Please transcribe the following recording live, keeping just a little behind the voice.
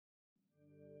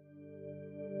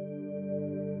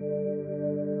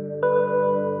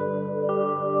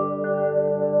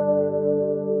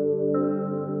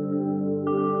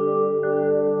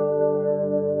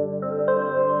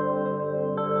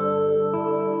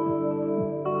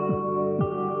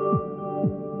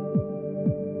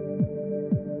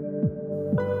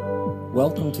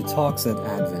Welcome to Talks at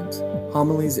Advent,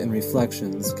 homilies and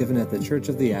reflections given at the Church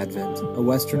of the Advent, a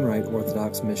Western Rite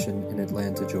Orthodox mission in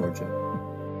Atlanta, Georgia.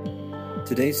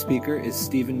 Today's speaker is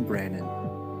Stephen Brannan.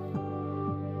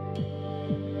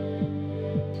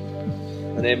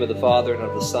 In the name of the Father, and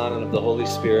of the Son, and of the Holy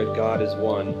Spirit, God is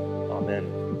one.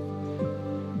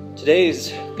 Amen.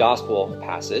 Today's Gospel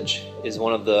passage is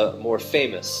one of the more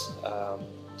famous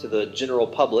to the general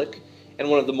public, and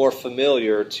one of the more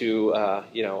familiar to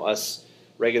us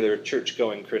regular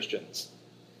church-going Christians.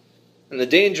 And the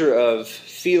danger of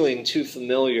feeling too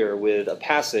familiar with a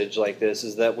passage like this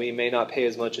is that we may not pay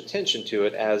as much attention to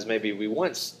it as maybe we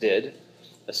once did,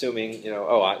 assuming,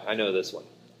 I know this one.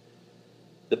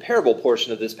 The parable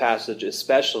portion of this passage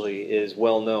especially is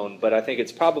well known, but I think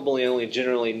it's probably only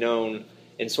generally known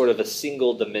in sort of a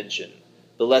single dimension.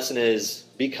 The lesson is,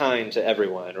 be kind to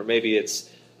everyone, or maybe it's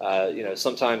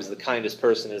sometimes the kindest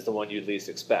person is the one you'd least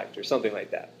expect, or something like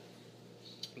that.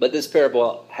 But this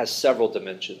parable has several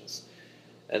dimensions,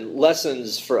 and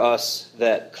lessons for us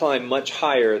that climb much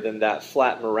higher than that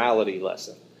flat morality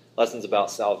lesson. Lessons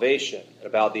about salvation,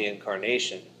 about the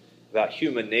incarnation, about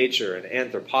human nature and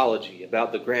anthropology,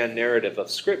 about the grand narrative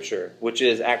of Scripture, which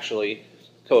is actually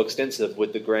coextensive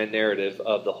with the grand narrative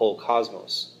of the whole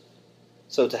cosmos.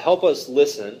 So to help us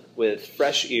listen with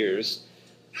fresh ears,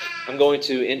 I'm going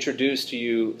to introduce to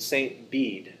you Saint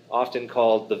Bede, often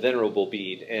called the Venerable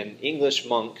Bede, an English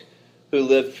monk who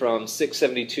lived from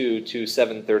 672 to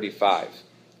 735.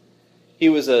 He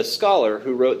was a scholar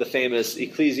who wrote the famous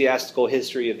Ecclesiastical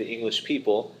History of the English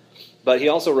People, but he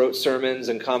also wrote sermons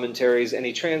and commentaries, and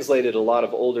he translated a lot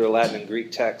of older Latin and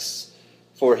Greek texts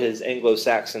for his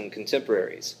Anglo-Saxon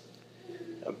contemporaries.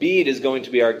 Bede is going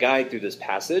to be our guide through this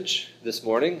passage this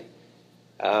morning.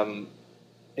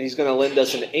 And he's going to lend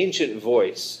us an ancient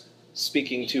voice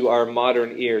speaking to our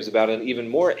modern ears about an even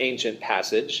more ancient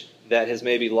passage that has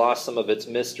maybe lost some of its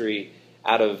mystery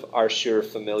out of our sheer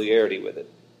familiarity with it.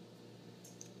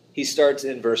 He starts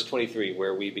in verse 23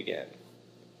 where we began.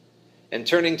 And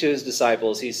turning to his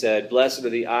disciples, he said, "Blessed are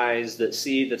the eyes that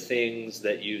see the things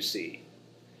that you see.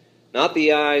 Not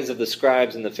the eyes of the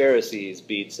scribes and the Pharisees,"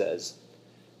 Bede says,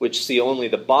 "which see only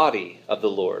the body of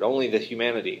the Lord, only the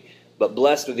humanity. But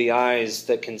blessed are the eyes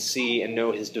that can see and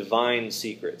know his divine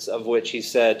secrets, of which he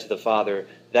said to the Father,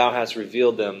 'Thou hast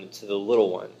revealed them to the little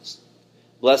ones.'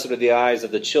 Blessed are the eyes of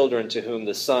the children to whom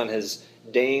the Son has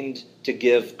deigned to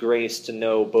give grace to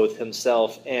know both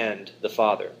himself and the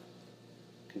Father."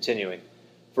 Continuing,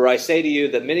 "For I say to you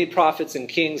that many prophets and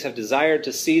kings have desired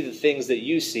to see the things that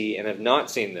you see and have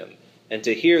not seen them, and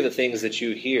to hear the things that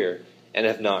you hear and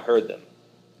have not heard them.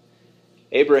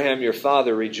 Abraham your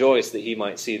father rejoiced that he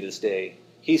might see this day.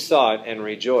 He saw it and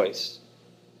rejoiced.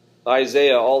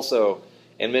 Isaiah also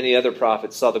and many other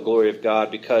prophets saw the glory of God,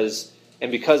 because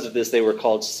of this they were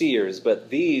called seers, but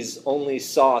these only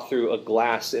saw through a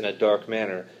glass in a dark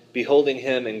manner, beholding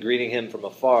him and greeting him from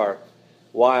afar,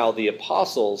 while the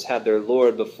apostles had their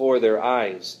Lord before their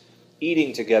eyes,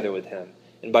 eating together with him,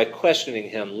 and by questioning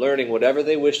him, learning whatever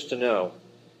they wished to know.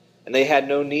 And they had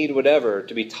no need whatever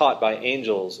to be taught by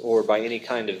angels or by any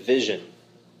kind of vision."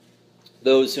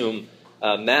 Those whom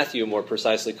Matthew more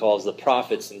precisely calls the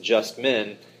prophets and just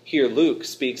men, here Luke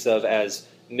speaks of as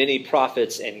many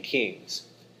prophets and kings.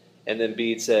 And then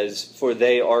Bede says, "For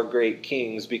they are great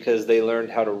kings because they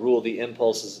learned how to rule the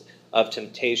impulses of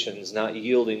temptations, not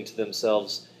yielding to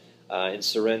themselves in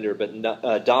surrender,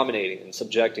 but dominating and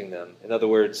subjecting them." In other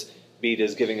words, Bede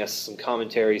is giving us some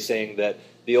commentary saying that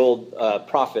the old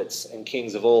prophets and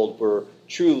kings of old were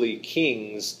truly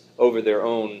kings over their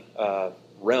own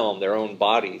realm, their own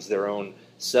bodies, their own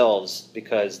selves,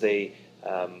 because they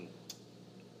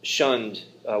shunned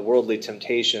worldly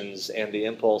temptations and the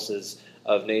impulses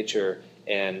of nature,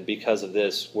 and because of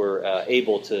this were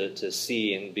able to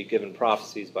see and be given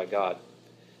prophecies by God.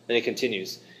 Then he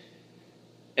continues,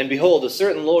 "And behold, a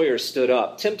certain lawyer stood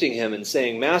up, tempting him and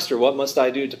saying, 'Master, what must I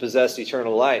do to possess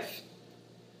eternal life?'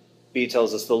 Bede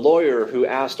tells us the lawyer who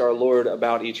asked our Lord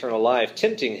about eternal life,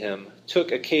 tempting him,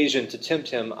 took occasion to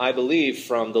tempt him, I believe,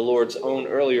 from the Lord's own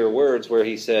earlier words where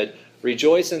he said,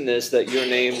 'Rejoice in this, that your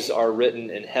names are written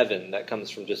in heaven.'" That comes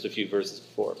from just a few verses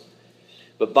before.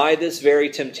 But by this very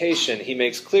temptation, he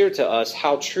makes clear to us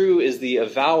how true is the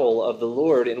avowal of the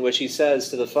Lord in which he says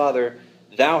to the Father,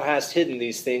 "Thou hast hidden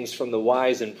these things from the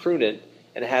wise and prudent,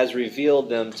 and has revealed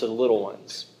them to the little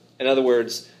ones." In other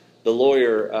words, the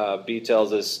lawyer, Bede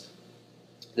tells us,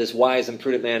 this wise and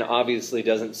prudent man obviously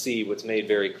doesn't see what's made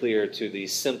very clear to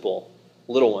these simple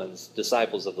little ones,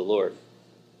 disciples of the Lord.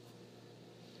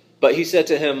 But he said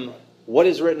to him, "What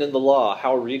is written in the law?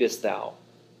 How readest thou?"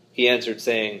 He answered,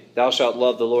 saying, Thou shalt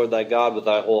love the Lord thy God with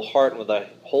thy whole heart, and with thy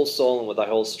whole soul, and with thy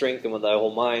whole strength, and with thy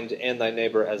whole mind, and thy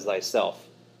neighbor as thyself.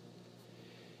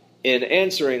 In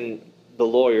answering the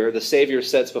lawyer, the Savior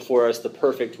sets before us the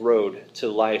perfect road to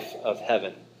life of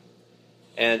heaven.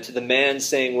 And to the man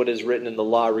saying what is written in the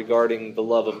law regarding the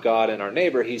love of God and our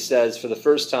neighbor, he says, for the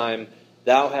first time,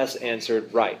 Thou hast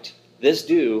answered right. This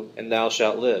do, and thou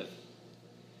shalt live.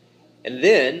 And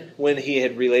then, when he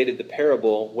had related the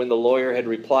parable, when the lawyer had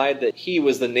replied that he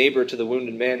was the neighbor to the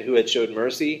wounded man who had showed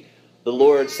mercy, the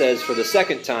Lord says for the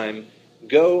second time,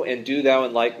 Go and do thou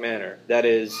in like manner. That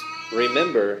is,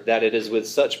 remember that it is with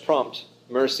such prompt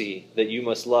mercy that you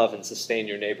must love and sustain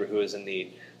your neighbor who is in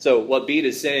need. So what Bede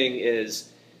is saying is,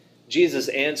 Jesus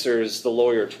answers the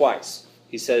lawyer twice.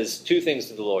 He says two things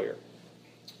to the lawyer.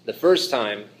 The first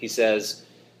time, he says,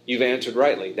 You've answered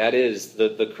rightly. That is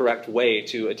the correct way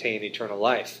to attain eternal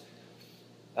life.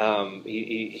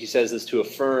 He says this to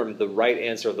affirm the right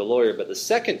answer of the lawyer. But the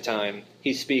second time,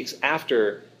 he speaks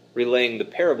after relaying the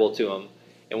parable to him.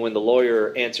 And when the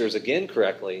lawyer answers again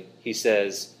correctly, he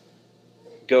says,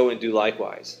 Go and do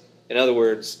likewise. In other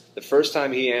words, the first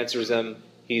time he answers him,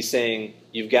 he's saying,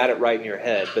 You've got it right in your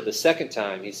head. But the second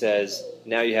time, he says,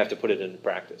 Now you have to put it into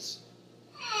practice.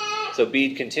 So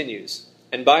Bede continues.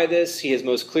 And by this he has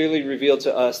most clearly revealed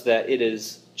to us that it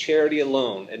is charity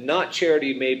alone, and not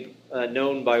charity made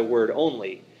known by word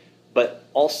only, but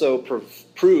also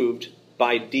proved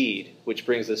by deed, which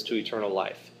brings us to eternal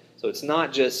life. So it's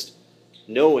not just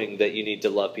knowing that you need to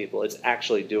love people, it's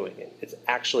actually doing it. It's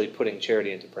actually putting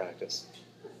charity into practice.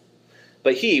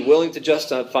 But he, willing to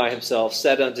justify himself,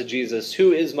 said unto Jesus,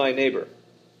 Who is my neighbor?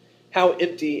 How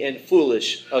empty and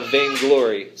foolish of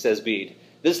vainglory, says Bede.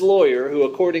 This lawyer, who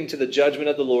according to the judgment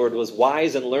of the Lord was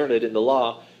wise and learned in the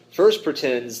law, first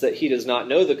pretends that he does not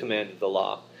know the command of the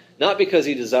law, not because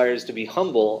he desires to be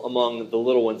humble among the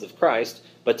little ones of Christ,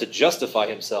 but to justify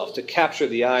himself, to capture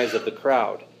the eyes of the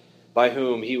crowd, by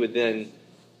whom he would then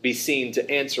be seen to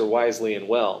answer wisely and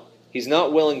well. He's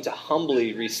not willing to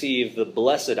humbly receive the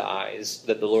blessed eyes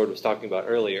that the Lord was talking about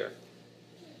earlier,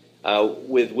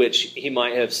 with which he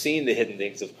might have seen the hidden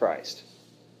things of Christ.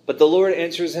 But the Lord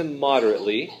answers him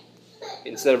moderately,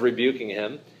 instead of rebuking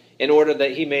him, in order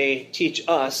that he may teach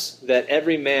us that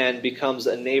every man becomes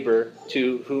a neighbor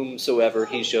to whomsoever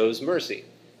he shows mercy.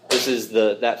 This is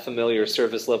that familiar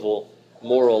surface-level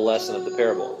moral lesson of the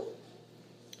parable.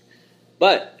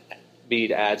 But,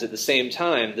 Bede adds, at the same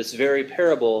time, this very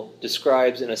parable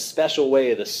describes in a special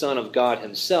way the Son of God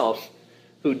himself,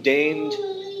 who deigned,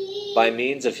 by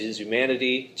means of his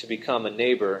humanity, to become a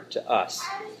neighbor to us.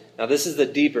 Now this is the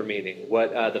deeper meaning,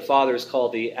 what the fathers call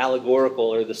the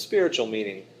allegorical or the spiritual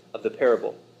meaning of the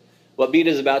parable. What Bede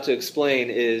is about to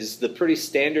explain is the pretty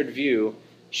standard view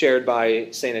shared by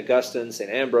St. Augustine,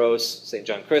 St. Ambrose, St.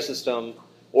 John Chrysostom,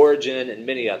 Origen, and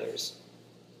many others.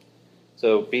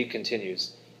 So Bede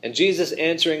continues, And Jesus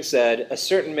answering said, A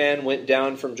certain man went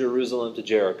down from Jerusalem to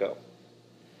Jericho.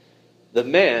 The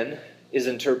man is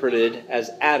interpreted as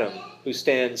Adam, who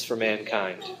stands for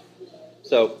mankind.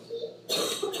 So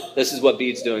this is what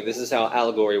Bede's doing. This is how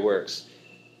allegory works.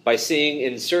 By seeing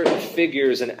in certain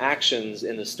figures and actions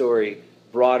in the story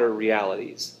broader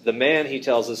realities. The man, he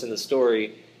tells us in the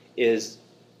story, is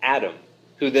Adam,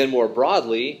 who then more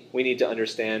broadly we need to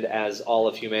understand as all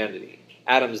of humanity.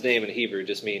 Adam's name in Hebrew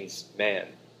just means man.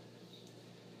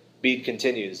 Bede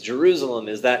continues, Jerusalem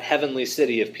is that heavenly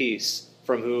city of peace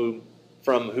from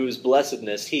whose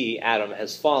blessedness he, Adam,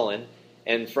 has fallen,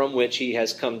 and from which he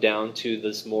has come down to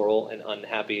this mortal and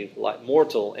unhappy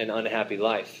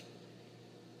life.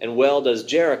 And well does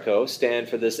Jericho stand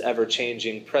for this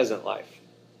ever-changing present life.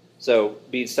 So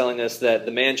Bede's telling us that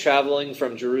the man traveling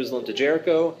from Jerusalem to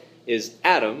Jericho is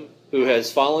Adam, who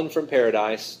has fallen from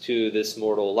paradise to this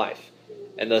mortal life,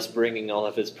 and thus bringing all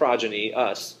of his progeny,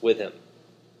 us, with him.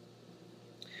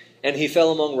 And he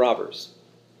fell among robbers.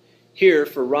 Here,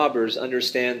 for robbers,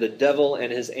 understand the devil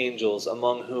and his angels,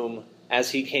 among whom, as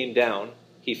he came down,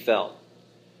 he fell.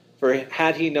 For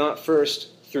had he not first,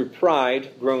 through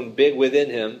pride, grown big within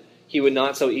him, he would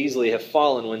not so easily have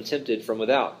fallen when tempted from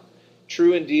without.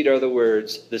 True indeed are the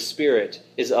words, the spirit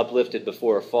is uplifted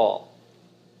before a fall.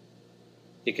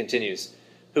 He continues,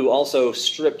 who also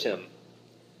stripped him.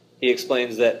 He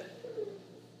explains that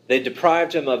they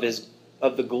deprived him of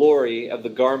the glory of the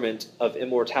garment of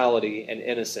immortality and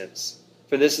innocence.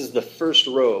 For this is the first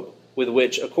robe, with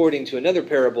which, according to another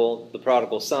parable, the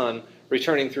prodigal son,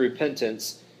 returning through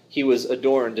repentance, he was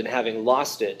adorned, and having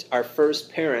lost it, our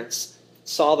first parents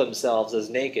saw themselves as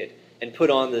naked, and put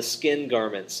on the skin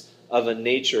garments of a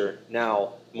nature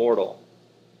now mortal.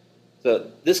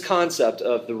 So this concept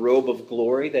of the robe of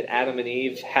glory that Adam and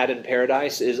Eve had in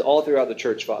paradise is all throughout the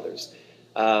church fathers.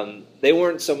 They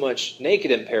weren't so much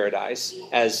naked in paradise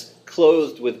as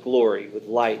clothed with glory, with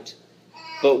light.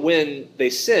 But when they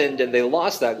sinned and they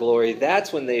lost that glory,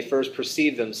 that's when they first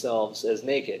perceived themselves as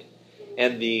naked.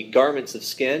 And the garments of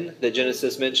skin that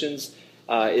Genesis mentions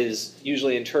is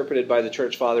usually interpreted by the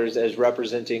church fathers as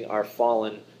representing our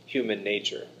fallen human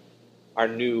nature, our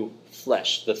new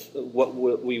flesh, what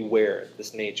we wear,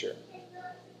 this nature.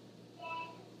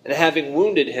 And having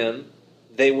wounded him,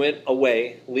 they went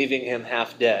away, leaving him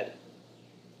half dead.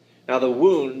 Now the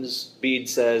wounds, Bede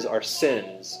says, are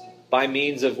sins, by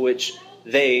means of which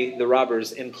they, the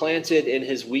robbers, implanted in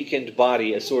his weakened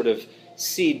body a sort of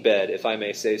seedbed, if I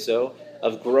may say so,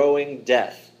 of growing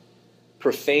death,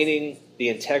 profaning the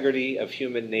integrity of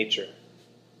human nature.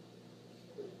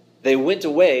 They went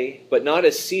away, but not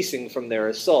as ceasing from their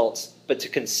assaults, but to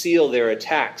conceal their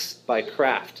attacks by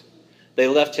craft. They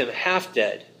left him half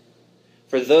dead.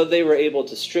 For though they were able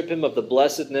to strip him of the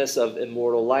blessedness of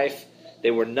immortal life,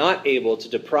 they were not able to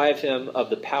deprive him of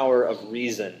the power of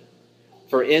reason.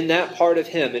 For in that part of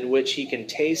him in which he can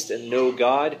taste and know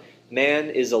God, man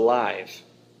is alive.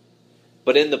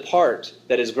 But in the part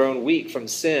that has grown weak from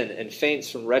sin and faints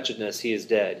from wretchedness, he is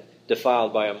dead,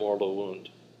 defiled by a mortal wound.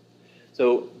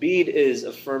 So Bede is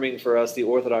affirming for us the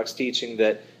Orthodox teaching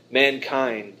that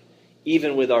mankind,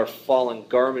 even with our fallen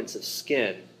garments of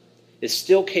skin, is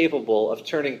still capable of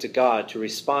turning to God, to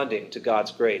responding to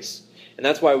God's grace. And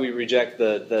that's why we reject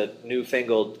the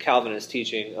newfangled Calvinist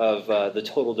teaching of the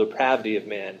total depravity of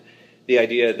man, the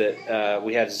idea that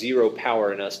we have zero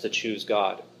power in us to choose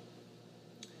God.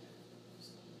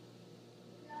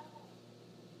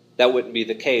 That wouldn't be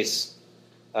the case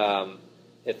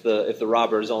if the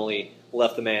robbers only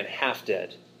left the man half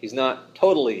dead. He's not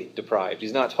totally deprived.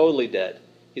 He's not totally dead.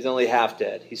 He's only half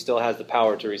dead. He still has the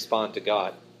power to respond to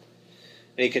God.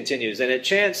 And he continues, and it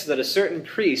chanced that a certain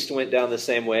priest went down the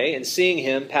same way, and seeing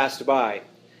him passed by.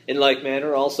 In like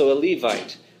manner also a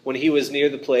Levite, when he was near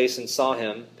the place and saw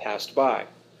him, passed by.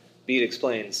 Bede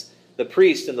explains, the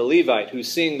priest and the Levite, who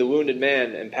seeing the wounded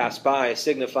man and passed by,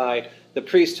 signify the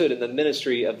priesthood and the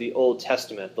ministry of the Old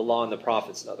Testament, the law and the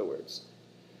prophets, in other words.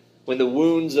 When the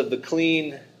wounds of the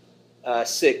clean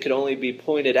sick could only be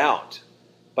pointed out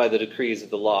by the decrees of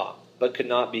the law, but could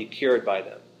not be cured by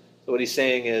them. So what he's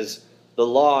saying is, the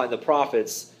law and the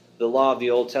prophets, the law of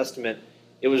the Old Testament,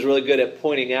 it was really good at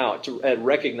pointing out, at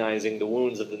recognizing the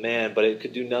wounds of the man, but it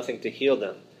could do nothing to heal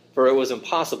them. For it was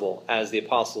impossible, as the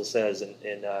apostle says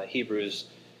in Hebrews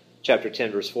chapter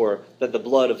 10, verse 4, that the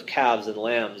blood of calves and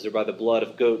lambs, or by the blood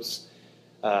of goats,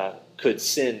 could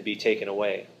sin be taken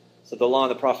away. So the law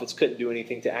and the prophets couldn't do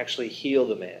anything to actually heal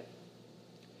the man.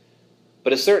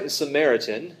 But a certain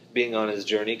Samaritan, being on his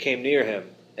journey, came near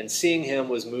him, and seeing him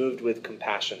was moved with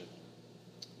compassion.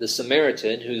 The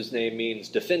Samaritan, whose name means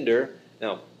defender,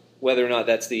 now whether or not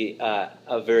that's a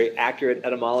very accurate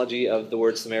etymology of the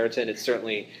word Samaritan, it's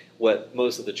certainly what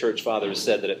most of the church fathers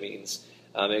said that it means.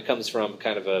 It comes from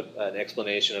kind of an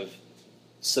explanation of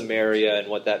Samaria and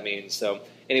what that means. So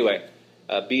anyway,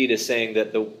 Bede is saying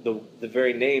that the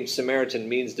very name Samaritan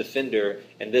means defender,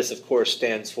 and this, of course,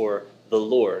 stands for the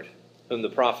Lord, whom the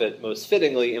prophet most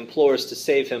fittingly implores to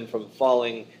save him from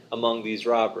falling among these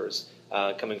robbers,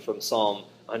 coming from Psalm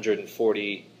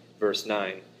 140, verse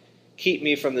 9. Keep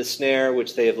me from the snare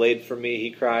which they have laid for me,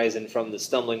 he cries, and from the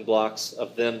stumbling blocks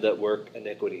of them that work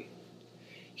iniquity.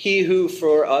 He who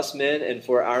for us men and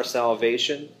for our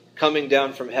salvation, coming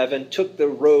down from heaven, took the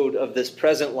road of this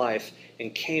present life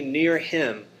and came near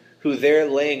him, who there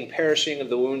laying perishing of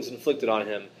the wounds inflicted on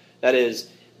him, that is,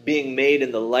 being made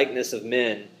in the likeness of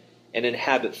men, and in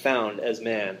habit found as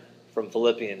man, from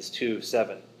Philippians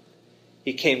 2:7.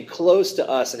 He came close to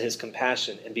us in his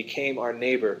compassion and became our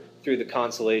neighbor through the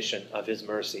consolation of his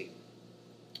mercy.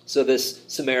 So this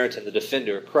Samaritan, the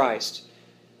defender, Christ,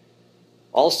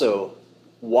 also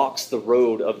walks the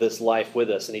road of this life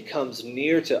with us, and he comes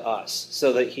near to us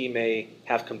so that he may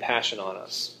have compassion on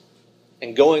us.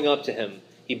 And going up to him,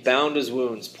 he bound his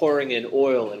wounds, pouring in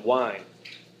oil and wine.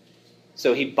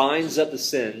 So he binds up the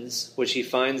sins which he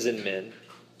finds in men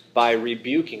by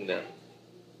rebuking them.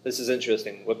 This is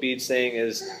interesting. What Bede's saying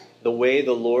is the way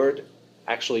the Lord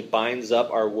actually binds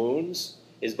up our wounds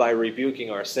is by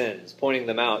rebuking our sins, pointing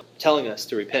them out, telling us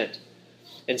to repent,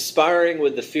 inspiring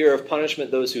with the fear of punishment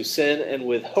those who sin, and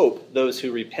with hope those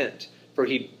who repent. For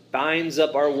he binds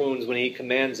up our wounds when he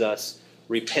commands us,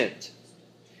 repent.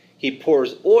 He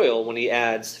pours oil when he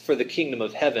adds, for the kingdom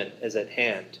of heaven is at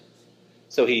hand.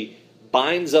 So he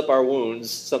binds up our wounds,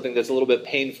 something that's a little bit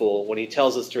painful, when he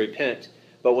tells us to repent,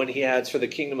 But when he adds, for the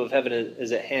kingdom of heaven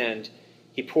is at hand,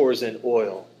 he pours in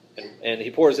oil. And he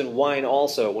pours in wine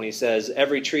also when he says,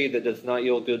 every tree that doth not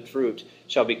yield good fruit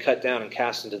shall be cut down and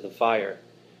cast into the fire.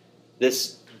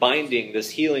 This binding, this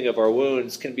healing of our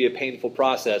wounds can be a painful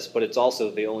process, but it's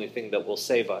also the only thing that will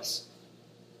save us.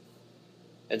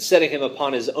 And setting him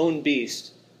upon his own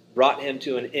beast, brought him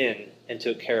to an inn and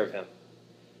took care of him.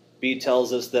 Bede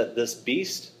tells us that this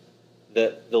beast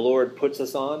that the Lord puts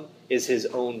us on is his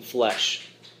own flesh,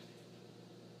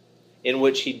 in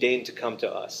which he deigned to come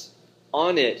to us.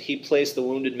 On it he placed the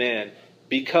wounded man,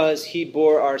 because he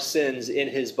bore our sins in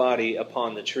his body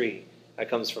upon the tree. That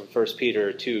comes from 1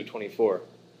 Peter 2:24.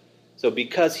 So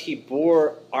because he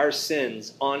bore our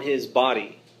sins on his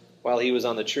body while he was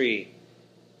on the tree,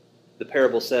 the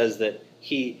parable says that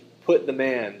he put the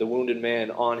man, the wounded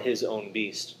man, on his own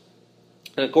beast.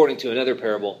 And according to another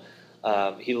parable,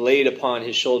 he laid upon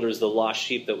his shoulders the lost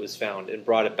sheep that was found and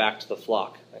brought it back to the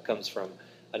flock. That comes from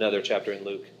another chapter in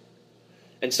Luke.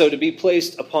 And so to be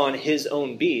placed upon his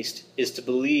own beast is to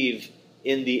believe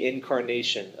in the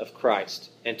incarnation of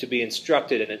Christ and to be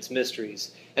instructed in its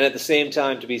mysteries, and at the same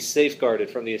time to be safeguarded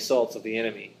from the assaults of the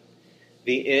enemy.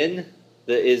 The inn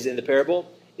that is in the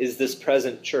parable is this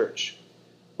present church,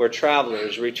 where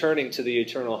travelers returning to the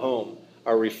eternal home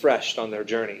are refreshed on their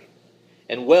journey.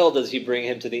 And well does he bring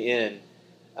him to the inn,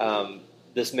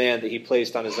 this man that he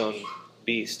placed on his own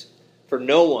beast. For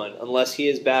no one, unless he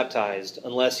is baptized,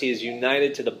 unless he is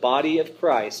united to the body of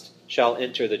Christ, shall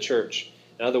enter the church.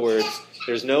 In other words,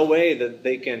 there's no way that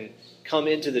they can come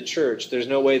into the church. There's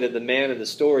no way that the man in the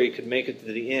story could make it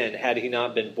to the inn had he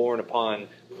not been born upon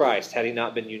Christ, had he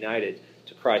not been united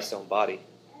to Christ's own body.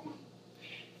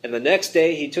 And the next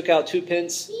day he took out 2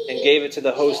 pence and gave it to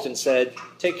the host and said,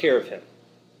 take care of him.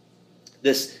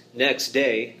 This next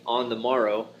day, on the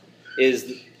morrow,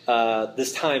 is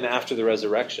this time after the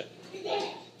resurrection.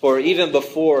 For even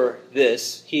before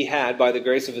this, he had, by the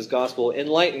grace of his gospel,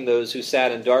 enlightened those who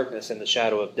sat in darkness and the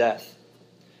shadow of death.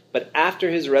 But after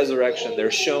his resurrection,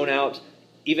 there shone out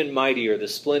even mightier the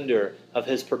splendor of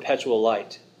his perpetual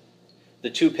light. The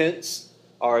 2 pence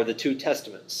are the 2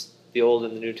 testaments, the Old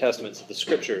and the New Testaments of the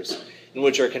Scriptures, in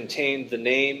which are contained the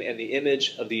name and the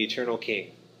image of the eternal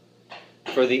King.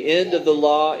 For the end of the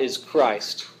law is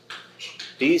Christ.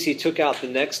 These he took out the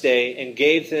next day and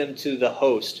gave them to the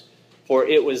host, for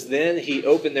it was then he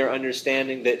opened their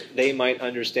understanding that they might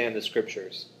understand the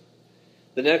Scriptures.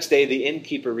 The next day the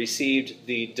innkeeper received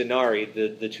the denarii,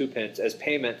 the 2 pence, as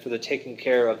payment for the taking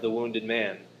care of the wounded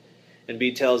man. And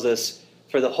Bede tells us,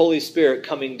 for the Holy Spirit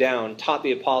coming down taught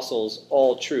the apostles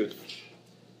all truth.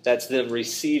 That's them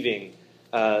receiving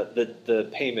the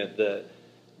payment, the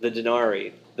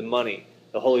denarii, the money.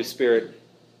 The Holy Spirit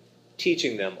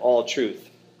teaching them all truth,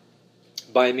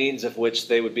 by means of which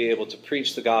they would be able to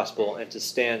preach the gospel and to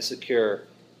stand secure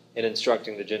in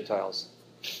instructing the Gentiles.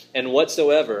 And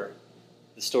whatsoever,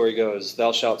 the story goes,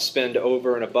 thou shalt spend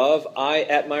over and above, I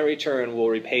at my return will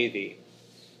repay thee.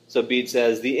 So Bede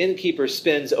says, the innkeeper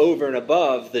spends over and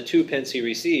above the 2 pence he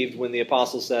received when the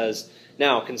apostle says,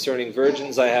 now concerning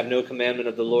virgins I have no commandment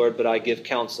of the Lord, but I give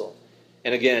counsel.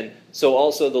 And again, so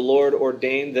also the Lord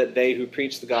ordained that they who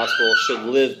preach the gospel should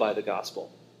live by the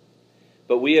gospel.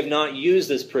 But we have not used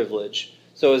this privilege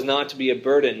so as not to be a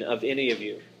burden of any of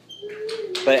you.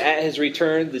 But at his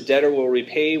return the debtor will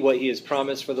repay what he has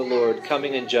promised for the Lord,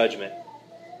 coming in judgment.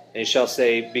 And he shall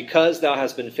say, because thou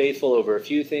hast been faithful over a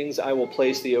few things, I will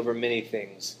place thee over many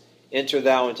things. Enter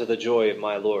thou into the joy of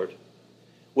my Lord.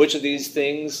 Which of these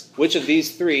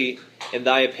 3, in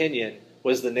thy opinion,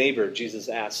 was the neighbor, Jesus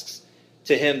asks,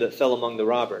 to him that fell among the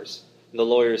robbers? And the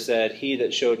lawyer said, he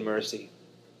that showed mercy.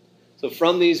 So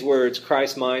from these words,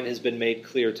 Christ's mind has been made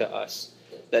clear to us,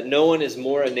 that no one is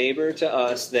more a neighbor to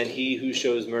us than he who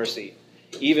shows mercy,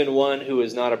 even one who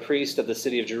is not a priest of the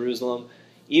city of Jerusalem,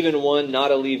 even one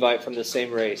not a Levite from the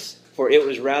same race. For it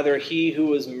was rather he who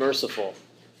was merciful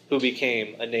who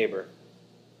became a neighbor.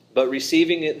 But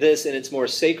receiving this in its more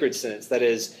sacred sense, that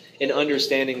is, in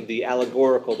understanding the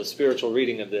allegorical, the spiritual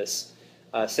reading of this,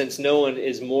 since no one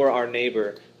is more our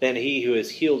neighbor than he who has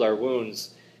healed our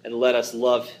wounds, and let us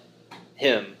love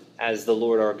him as the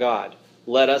Lord our God.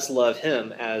 Let us love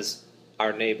him as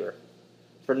our neighbor.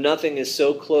 For nothing is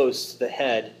so close to the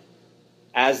head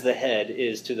as the head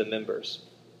is to the members.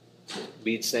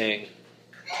 Bede saying,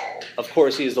 of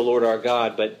course he is the Lord our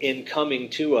God, but in coming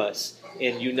to us,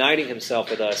 in uniting himself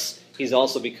with us, he's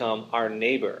also become our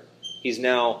neighbor. He's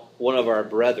now one of our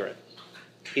brethren.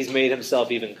 He's made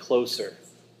himself even closer.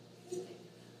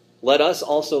 Let us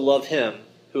also love him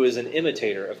who is an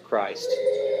imitator of Christ.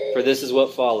 For this is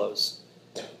what follows.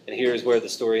 And here's where the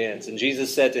story ends. And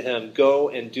Jesus said to him, "Go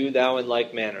and do thou in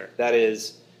like manner." That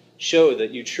is, show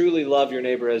that you truly love your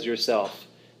neighbor as yourself,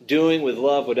 doing with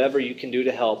love whatever you can do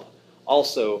to help,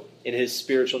 also in his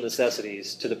spiritual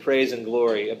necessities, to the praise and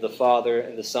glory of the Father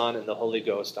and the Son and the Holy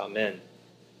Ghost. Amen.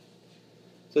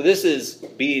 So this is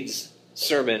Bede's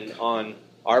sermon on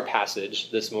our passage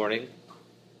this morning.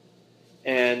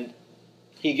 And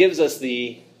he gives us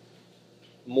the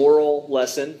moral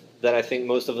lesson that I think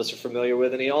most of us are familiar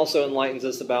with, and he also enlightens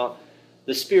us about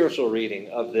the spiritual reading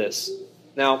of this.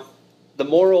 Now, the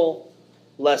moral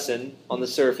lesson on the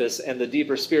surface and the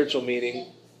deeper spiritual meaning,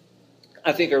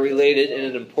 I think, are related in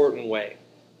an important way.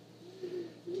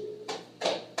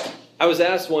 I was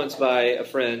asked once by a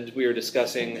friend, we were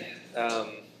discussing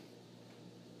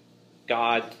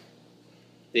God,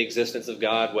 the existence of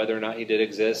God, whether or not he did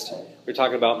exist. We were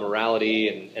talking about morality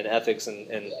and ethics,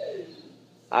 and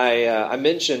I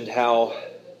mentioned how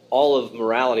all of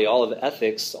morality, all of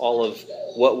ethics, all of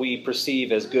what we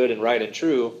perceive as good and right and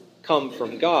true come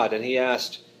from God. And he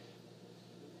asked,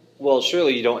 well,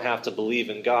 surely you don't have to believe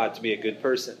in God to be a good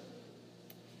person.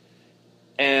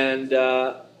 And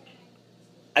I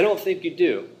don't think you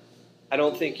do. I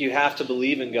don't think you have to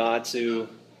believe in God to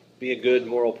be a good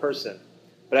moral person.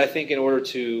 But I think in order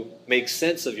to make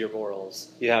sense of your morals,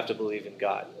 you have to believe in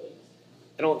God.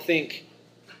 I don't think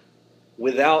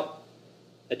without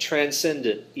a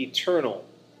transcendent, eternal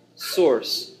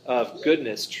source of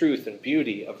goodness, truth, and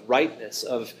beauty, of rightness,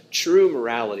 of true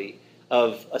morality,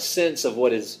 of a sense of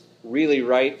what is really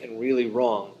right and really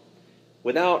wrong,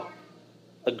 without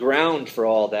a ground for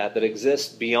all that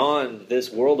exists beyond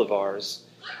this world of ours,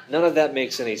 none of that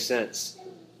makes any sense.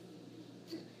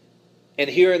 And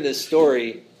here in this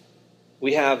story,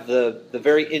 we have the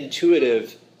very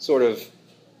intuitive sort of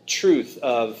truth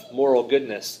of moral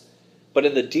goodness. But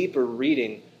in the deeper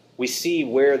reading, we see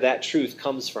where that truth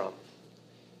comes from.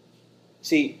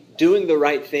 See, doing the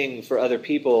right thing for other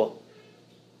people,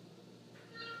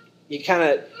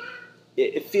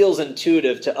 it feels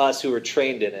intuitive to us who are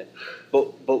trained in it. But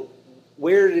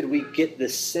where did we get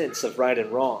this sense of right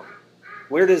and wrong?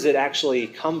 Where does it actually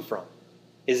come from?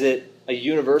 Is it a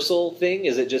universal thing?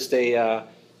 Is it just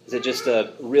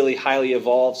a really highly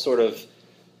evolved sort of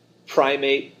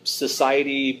primate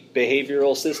society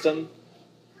behavioral system?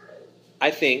 I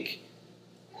think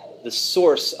the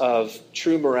source of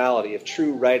true morality, of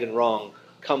true right and wrong,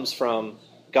 comes from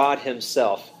God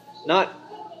himself. Not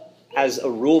as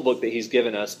a rule book that he's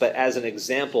given us, but as an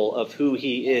example of who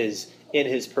he is in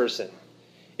his person.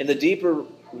 In the deeper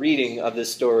reading of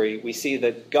this story, we see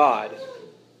that God,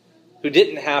 who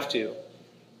didn't have to,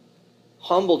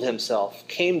 humbled himself,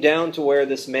 came down to where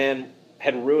this man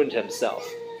had ruined himself,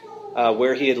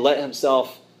 where he had let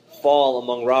himself fall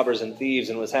among robbers and thieves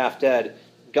and was half dead.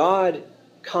 God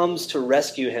comes to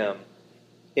rescue him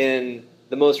in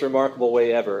the most remarkable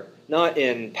way ever. Not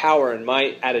in power and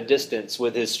might at a distance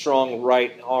with his strong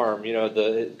right arm,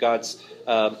 God's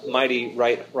mighty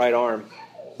right arm,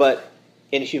 but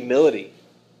in humility.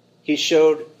 He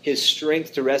showed his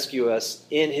strength to rescue us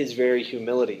in his very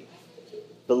humility.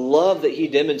 The love that he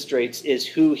demonstrates is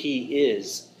who he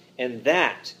is, and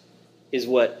that is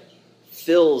what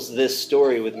fills this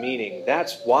story with meaning.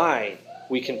 That's why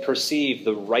we can perceive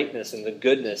the rightness and the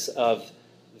goodness of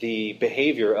the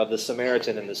behavior of the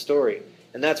Samaritan in the story.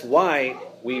 And that's why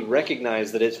we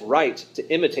recognize that it's right to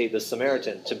imitate the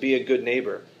Samaritan, to be a good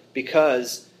neighbor,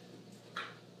 because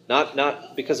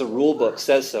not because a rule book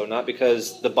says so, not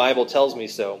because the Bible tells me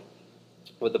so.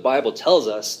 What the Bible tells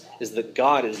us is that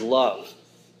God is love.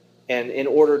 And in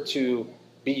order to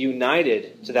be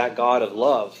united to that God of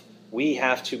love, we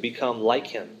have to become like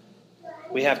him.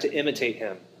 We have to imitate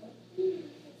him.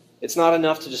 It's not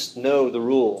enough to just know the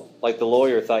rule like the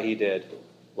lawyer thought he did.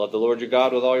 Love the Lord your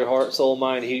God with all your heart, soul,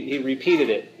 mind. He repeated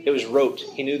it. It was rote.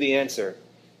 He knew the answer.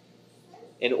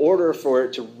 In order for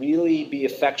it to really be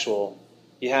effectual,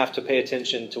 you have to pay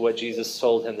attention to what Jesus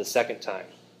told him the second time.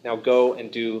 Now go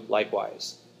and do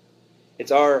likewise.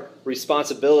 It's our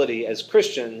responsibility as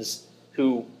Christians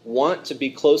who want to be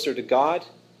closer to God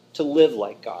to live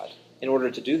like God. In order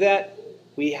to do that,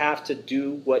 we have to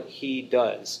do what he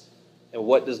does. And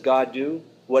what does God do?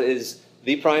 What is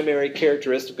the primary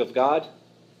characteristic of God?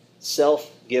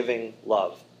 Self-giving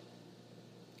love.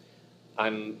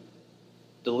 I'm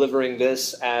delivering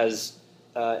this as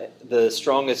the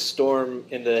strongest storm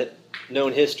in the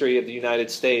known history of the United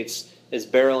States is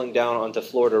barreling down onto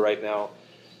Florida right now,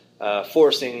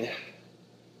 forcing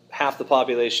half the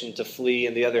population to flee,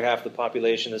 and the other half of the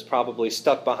population is probably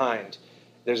stuck behind.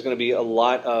 There's going to be a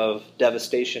lot of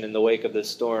devastation in the wake of this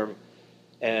storm.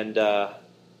 And,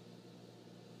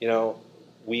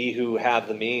 we who have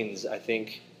the means, I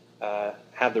think,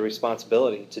 have the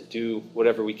responsibility to do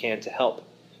whatever we can to help.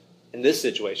 In this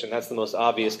situation, that's the most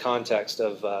obvious context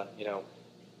of,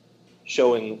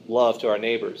 showing love to our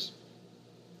neighbors.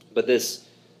 But this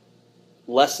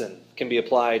lesson can be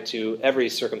applied to every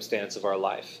circumstance of our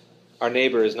life. Our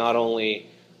neighbor is not only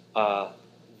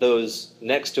those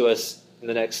next to us in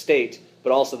the next state,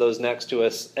 but also those next to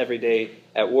us every day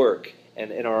at work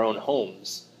and in our own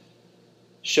homes.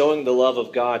 Showing the love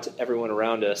of God to everyone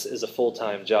around us is a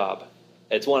full-time job.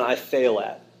 It's one I fail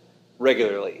at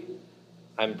regularly.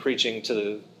 I'm preaching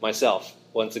to myself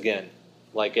once again,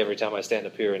 like every time I stand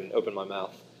up here and open my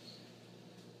mouth.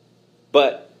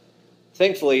 But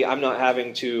thankfully, I'm not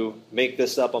having to make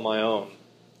this up on my own.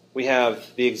 We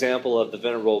have the example of the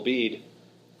Venerable Bede,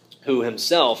 who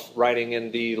himself, writing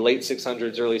in the late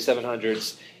 600s, early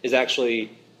 700s, is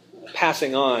actually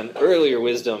passing on earlier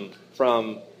wisdom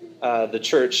from the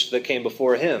church that came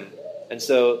before him. And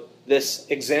so this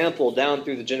example down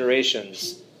through the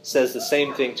generations says the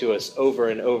same thing to us over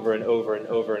and over and over and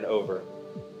over and over.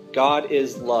 God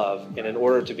is love, and in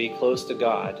order to be close to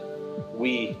God,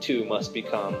 we too must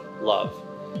become love.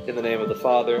 In the name of the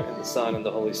Father, and the Son, and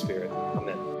the Holy Spirit.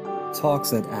 Amen.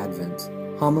 Talks at Advent.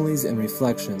 Homilies and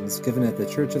reflections given at the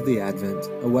Church of the Advent,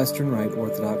 a Western Rite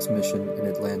Orthodox mission in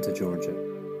Atlanta, Georgia.